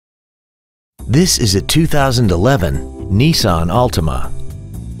This is a 2011 Nissan Altima.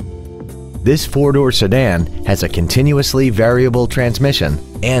 This four-door sedan has a continuously variable transmission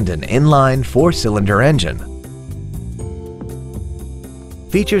and an inline four-cylinder engine.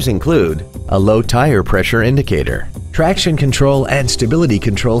 Features include a low tire pressure indicator, traction control and stability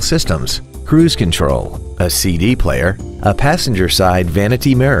control systems, cruise control, a CD player, a passenger side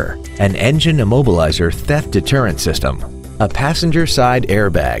vanity mirror, an engine immobilizer theft deterrent system, a passenger side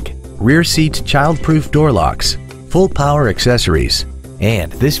airbag, rear seat child-proof door locks, full power accessories,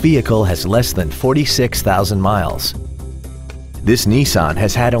 and this vehicle has less than 46,000 miles. This Nissan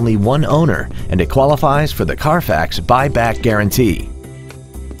has had only one owner and it qualifies for the Carfax buyback guarantee.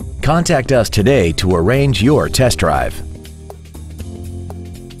 Contact us today to arrange your test drive.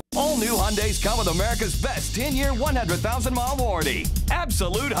 All new Hyundais come with America's best 10-year, 100,000-mile warranty.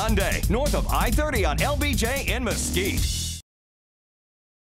 Absolute Hyundai, north of I-30 on LBJ in Mesquite.